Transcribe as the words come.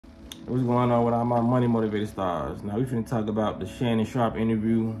What's going on with all my money motivated stars? Now we finna talk about the Shannon Sharpe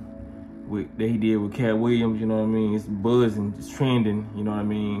interview that he did with Katt Williams. You know what I mean? It's buzzing, it's trending. You know what I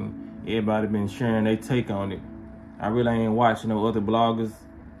mean? Everybody been sharing their take on it. I really ain't watching no other bloggers'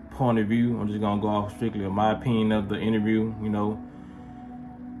 point of view. I'm just gonna go off strictly of my opinion of the interview. You know,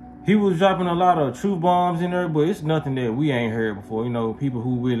 he was dropping a lot of truth bombs in there, but it's nothing that we ain't heard before. You know, people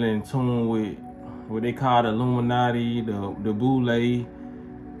who really in tune with what they call the Illuminati, the Boule,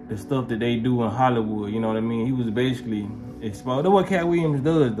 the stuff that they do in Hollywood. You know what I mean? He was basically exposed. That's what Katt Williams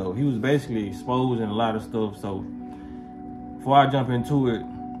does, though. He was basically exposing a lot of stuff. So before I jump into it,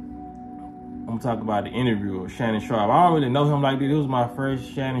 I'm gonna talk about the interview of Shannon Sharpe. I don't really know him like that. It was my first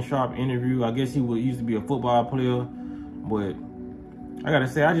Shannon Sharpe interview. I guess he used to be a football player, but I gotta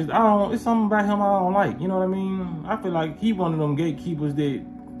say, I don't, it's something about him I don't like. You know what I mean? I feel like he one of them gatekeepers that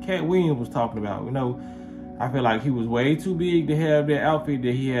Katt Williams was talking about. You know, I feel like he was way too big to have that outfit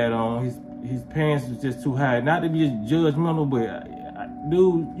that he had on. His pants was just too high. Not to be just judgmental, but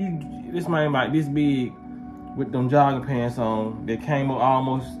dude, this man like this big with them jogging pants on that came up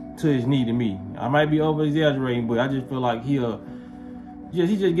almost to his knee to me. I might be over exaggerating, but I just feel like he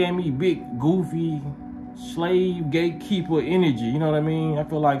just gave me big, goofy, slave gatekeeper energy. You know what I mean? I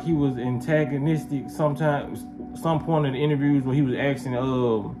feel like he was antagonistic sometimes. Some point in the interviews where he was asking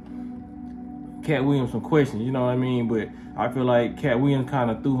Katt Williams some questions, you know what I mean? But I feel like Katt Williams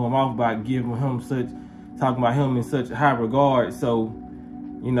kind of threw him off by giving him talking about him in such high regard. So,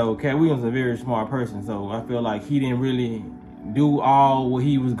 you know, Katt Williams is a very smart person. So I feel like he didn't really do all what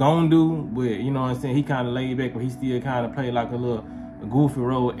he was gonna do, but you know what I'm saying? He kind of laid back, but he still kind of played like a goofy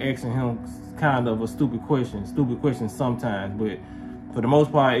role, asking him kind of a stupid question sometimes. But for the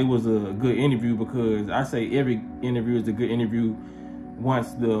most part, it was a good interview, because I say every interview is a good interview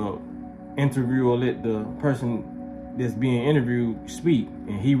once the interviewer let the person that's being interviewed speak,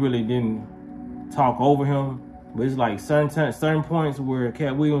 and he really didn't talk over him. But it's like certain points where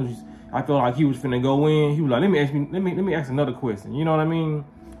Katt Williams, I feel like he was finna go in. He was like, let me ask another question. You know what I mean?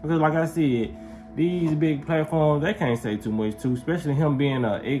 Because like I said, these big platforms, they can't say too much too, especially him being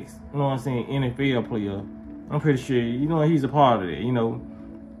a ex, you know what I'm saying, NFL player. I'm pretty sure, you know, he's a part of it. You know,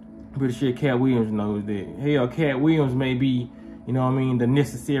 I'm pretty sure Katt Williams knows that. Hell, Katt Williams may be, you know what I mean, the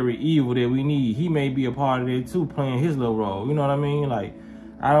necessary evil that we need. He may be a part of it too, playing his little role. You know what I mean? Like,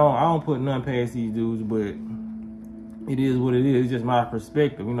 I don't put none past these dudes, but it is what it is. It's just my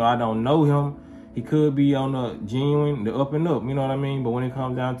perspective. You know, I don't know him. He could be on the genuine, the up and up. You know what I mean? But when it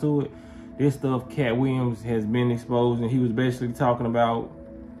comes down to it, this stuff Katt Williams has been exposed, and he was basically talking about,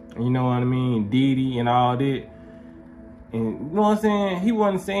 you know what I mean, Diddy and all that. And you know what I'm saying? He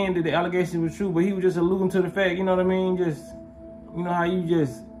wasn't saying that the allegations were true, but he was just alluding to the fact, you know what I mean? Just, you know how you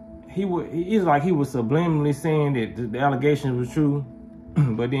just, it's like he was subliminally saying that the allegations were true,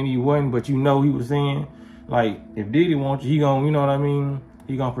 but then he wasn't, but you know he was saying, like, if Diddy wants you, he gonna, you know what I mean?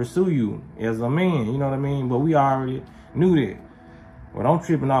 He gonna pursue you as a man, you know what I mean? But we already knew that. What I'm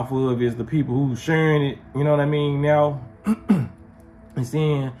tripping off of is the people who sharing it, you know what I mean, now, and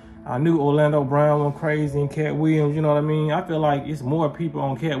saying, I knew Orlando Brown went crazy and Katt Williams, you know what I mean? I feel like it's more people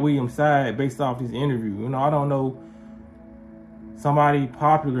on Katt Williams' side based off this interview. You know, I don't know. Somebody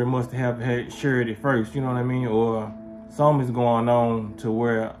popular must have shared it first, you know what I mean? Or something is going on to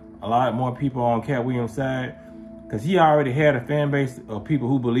where a lot more people on Katt Williams' side, because he already had a fan base of people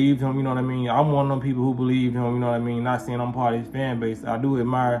who believed him, you know what I mean? I'm one of them people who believed him, you know what I mean? Not saying I'm part of his fan base. I do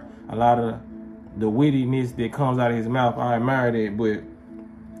admire a lot of the wittiness that comes out of his mouth. I admire that, but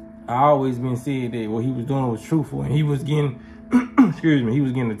I always been said that what he was doing was truthful, and he was getting, excuse me, he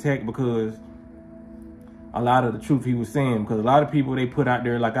was getting attacked because a lot of the truth he was saying. Because a lot of people they put out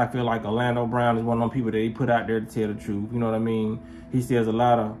there, like I feel like Orlando Brown is one of them people that they put out there to tell the truth. You know what I mean? He says a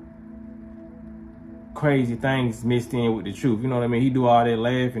lot of crazy things mixed in with the truth. You know what I mean? He do all that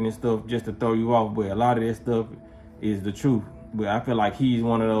laughing and stuff just to throw you off, but a lot of that stuff is the truth. But I feel like he's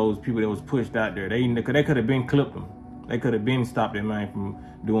one of those people that was pushed out there. They could have been clipped him. They could have been stopped that man from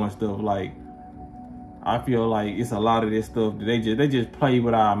doing stuff. Like, I feel like it's a lot of this stuff that they just play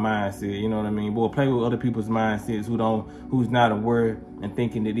with our mindset, you know what I mean? Boy, play with other people's mindsets who's not aware and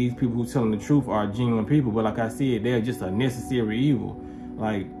thinking that these people who telling the truth are genuine people. But like I said, they're just a necessary evil.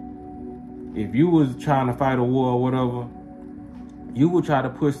 Like, if you was trying to fight a war or whatever, you would try to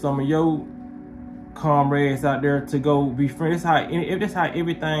push some of your comrades out there to go be friends. That's how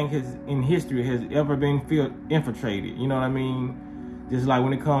everything in history has ever been infiltrated. You know what I mean? Just like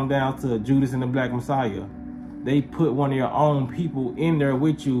when it comes down to Judas and the Black Messiah, they put one of your own people in there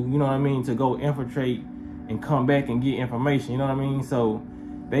with you, you know what I mean, to go infiltrate and come back and get information, you know what I mean? So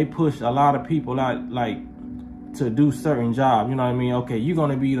they push a lot of people out, like, to do certain jobs, you know what I mean? Okay, you're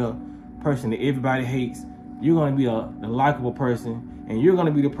going to be the person that everybody hates. You're going to be the likable person, and you're going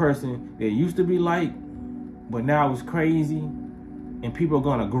to be the person that used to be liked, but now it's crazy, and people are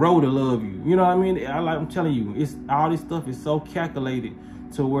going to grow to love you. You know what I mean? I'm telling you, it's all this stuff is so calculated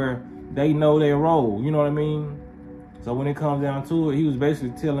to where they know their role. You know what I mean? So when it comes down to it, he was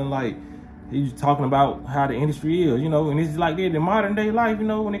basically telling, like, he was talking about how the industry is, you know, and it's like that in modern day life, you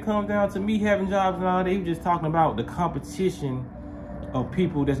know, when it comes down to me having jobs and all that. He was just talking about the competition of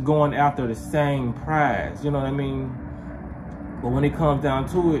people that's going after the same prize, you know what I mean? But when it comes down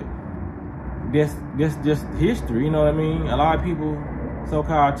to it, that's just history, you know what I mean? A lot of people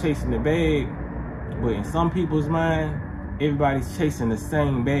so-called chasing the bag, but in some people's mind, everybody's chasing the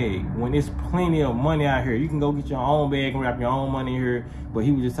same bag. When there's plenty of money out here, you can go get your own bag and wrap your own money here. But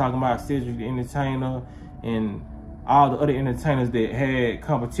he was just talking about Cedric the Entertainer and all the other entertainers that had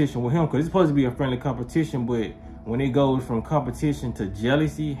competition with him, because it's supposed to be a friendly competition, but when it goes from competition to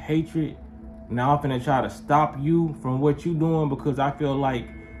jealousy, hatred, now I'm finna try to stop you from what you doing because I feel like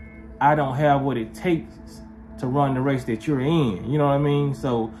I don't have what it takes to run the race that you're in. You know what I mean?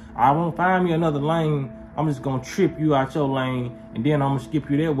 So I won't find me another lane. I'm just gonna trip you out your lane, and then I'm gonna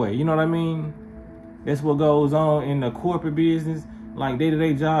skip you that way. You know what I mean? That's what goes on in the corporate business. Like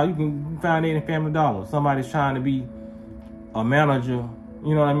day-to-day job, you can find it in Family Dollar. Somebody's trying to be a manager,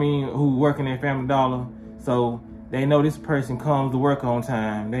 you know what I mean, who working at Family Dollar. So they know this person comes to work on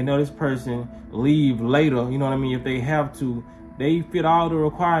time. They know this person leave later, you know what I mean, if they have to. They fit all the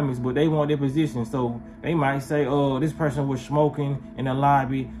requirements, but they want their position. So they might say, oh, this person was smoking in the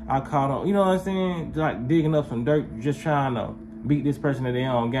lobby. I caught him, you know what I'm saying? Like digging up some dirt, just trying to beat this person at their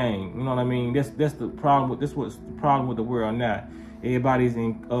own game. You know what I mean? That's the problem with this. What's the problem with the world now? Everybody's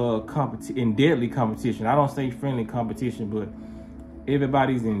in deadly competition. I don't say friendly competition, but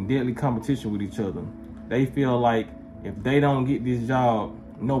everybody's in deadly competition with each other. They feel like if they don't get this job,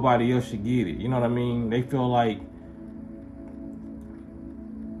 nobody else should get it. You know what I mean? They feel like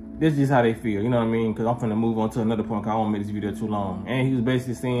this is just how they feel, you know what I mean? Because I'm finna move on to another point, because I won't make this video too long. And he was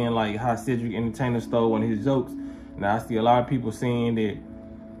basically saying like how Cedric Entertainer stole one of his jokes. Now I see a lot of people saying that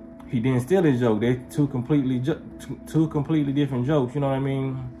he didn't steal his joke. They're two completely different jokes, you know what I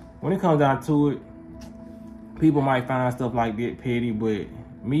mean? When it comes down to it, people might find stuff like that petty, but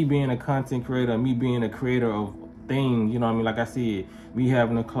me being a content creator, me being a creator of things, you know what I mean? Like I said, me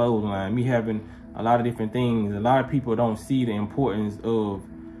having a clothing line, me having a lot of different things. A lot of people don't see the importance of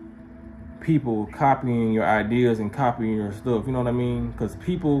people copying your ideas and copying your stuff, you know what I mean? Because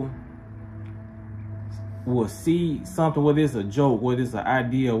people will see something, whether it's a joke, whether it's an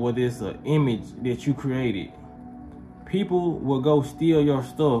idea, whether it's an image that you created. People will go steal your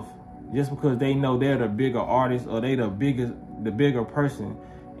stuff just because they know they're the bigger artist or they the bigger person,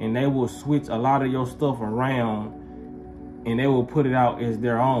 and they will switch a lot of your stuff around and they will put it out as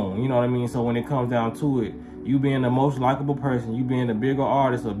their own, you know what I mean? So when it comes down to it, you being the most likable person, you being the bigger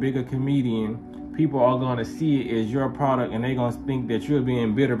artist or bigger comedian, people are going to see it as your product, and they're going to think that you're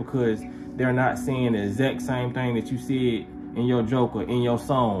being bitter because they're not saying the exact same thing that you said in your joke or in your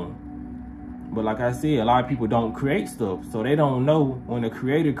song. But like I said, a lot of people don't create stuff, so they don't know when the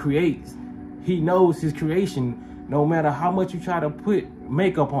creator creates, he knows his creation no matter how much you try to put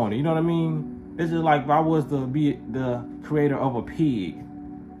makeup on it, you know what I mean? It's just like if I was to be the creator of a pig.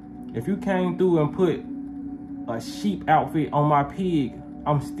 If you came through and put a sheep outfit on my pig,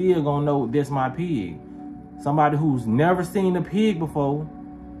 I'm still gonna know that's my pig. Somebody who's never seen a pig before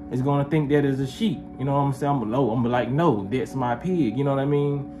is gonna think that is a sheep. You know what I'm saying? I'm like, no, that's my pig. You know what I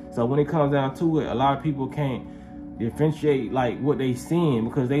mean? So when it comes down to it, a lot of people can't differentiate like what they seeing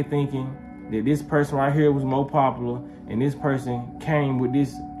because they thinking that this person right here was more popular and this person came with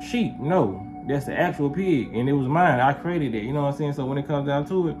this sheep. No, that's the actual pig, and it was mine. I created it. You know what I'm saying? So when it comes down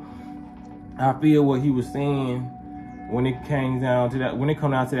to it, I feel what he was saying when it came down to that. When it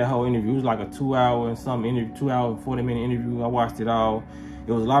come down to that whole interview, it was like a 2 hour and some interview, 2 hour 40-minute interview. I watched it all.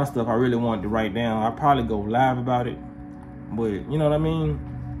 It was a lot of stuff I really wanted to write down. I'd probably go live about it, but you know what I mean?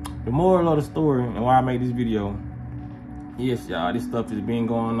 The moral of the story and why I made this video, yes, y'all, this stuff has been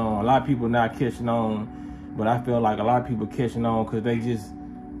going on. A lot of people not catching on, but I feel like a lot of people catching on because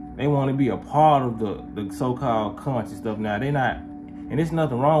they want to be a part of the so-called conscious stuff. Now, they're not, and there's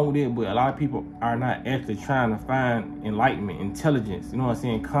nothing wrong with it, but a lot of people are not actually trying to find enlightenment, intelligence, you know what I'm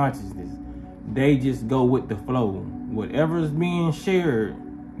saying, consciousness. They just go with the flow. Whatever is being shared,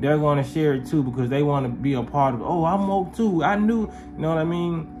 they're going to share it too because they want to be a part of it. Oh, I'm woke too. I knew, you know what I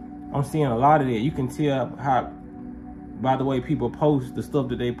mean? I'm seeing a lot of that. You can tell how, by the way people post the stuff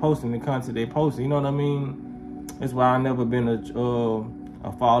that they post and the content they post, you know what I mean? That's why I've never been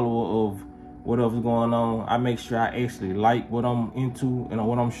a follower of whatever's going on. I make sure I actually like what I'm into and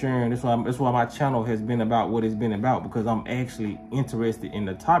what I'm sharing. That's why my channel has been about what it's been about, because I'm actually interested in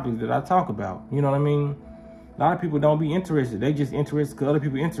the topics that I talk about. You know what I mean? A lot of people don't be interested. They just interested because other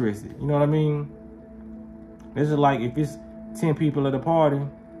people interested. You know what I mean? This is like if it's 10 people at a party,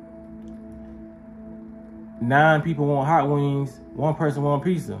 9 people want hot wings, 1 person want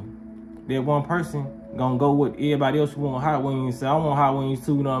pizza. That 1 person gonna go with everybody else who want hot wings. So I want hot wings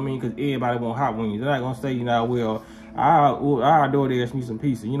too, you know what I mean? Because everybody want hot wings. They're not gonna say, you know, well, I adore they ask me some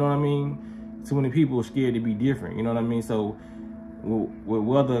pizza. You know what I mean? Too many people are scared to be different. You know what I mean? So with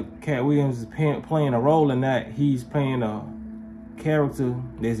whether Katt Williams is playing a role or not, he's playing a character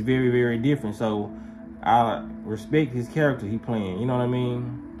that's very, very different. So I respect his character he playing. You know what I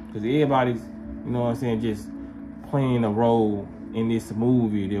mean? Because everybody's, you know what I'm saying, just playing a role in this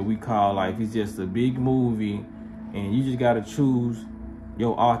movie that we call life. It's just a big movie, and you just gotta choose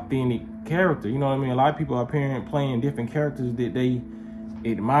your authentic character. You know what I mean? A lot of people are playing different characters that they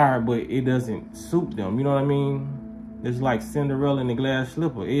admire, but it doesn't suit them. You know what I mean? It's like Cinderella in the glass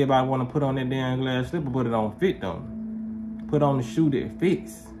slipper. Everybody want to put on that damn glass slipper, but it don't fit them. Put on the shoe that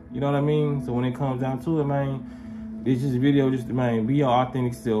fits. You know what I mean? So when it comes down to it, man, this is a video just to, man, be your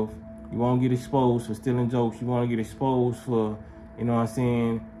authentic self. You won't get exposed for stealing jokes. You want to get exposed for, you know what I'm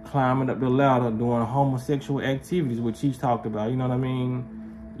saying, climbing up the ladder, doing homosexual activities, which he's talked about. You know what I mean?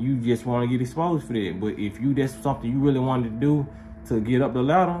 You just want to get exposed for that. But if that's something you really wanted to do to get up the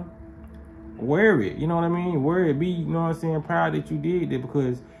ladder, wear it. You know what I mean? Wear it. Be, you know what I'm saying, proud that you did that,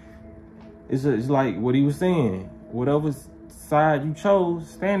 because it's like what he was saying. Whatever side you chose,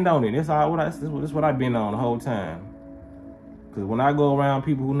 stand on it. That's what I've been on the whole time. Because when I go around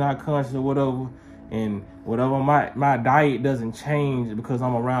people who not conscious or whatever, and whatever, my diet doesn't change because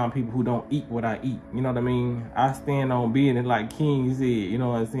I'm around people who don't eat what I eat. You know what I mean? I stand on business, like King said. You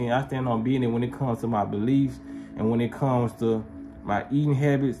know what I'm saying? I stand on business when it comes to my beliefs and when it comes to my eating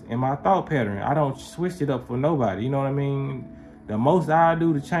habits and my thought pattern. I don't switch it up for nobody. You know what I mean? The most I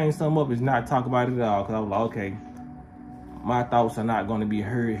do to change something up is not talk about it at all. Because I was like, okay, my thoughts are not going to be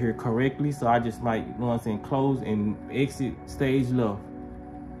heard here correctly. So I just might, you know what I'm saying, close and exit stage left.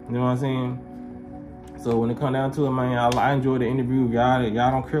 You know what I'm saying? So when it come down to it, man, I enjoyed the interview. Y'all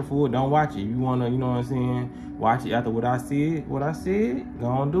don't care for it, don't watch it. You want to, you know what I'm saying, watch it after what I said, go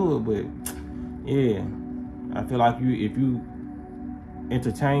on do it. But yeah, I feel like if you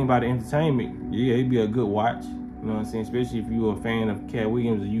entertained by the entertainment, yeah, it'd be a good watch. You know what I'm saying? Especially if you're a fan of Katt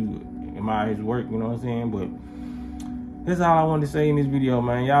Williams and you admire his work, you know what I'm saying? But that's all I wanted to say in this video,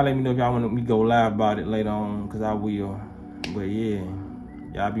 man. Y'all let me know if y'all want me to go live about it later on, because I will. But yeah,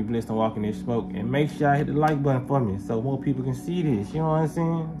 y'all be blessed on walking this smoke. And make sure y'all hit the like button for me so more people can see this, you know what I'm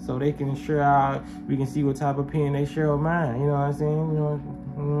saying? So they can share we can see what type of opinion they share with mine, you know what I'm saying? You know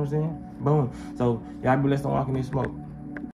what I'm saying? Boom. So y'all be blessed on walking this smoke.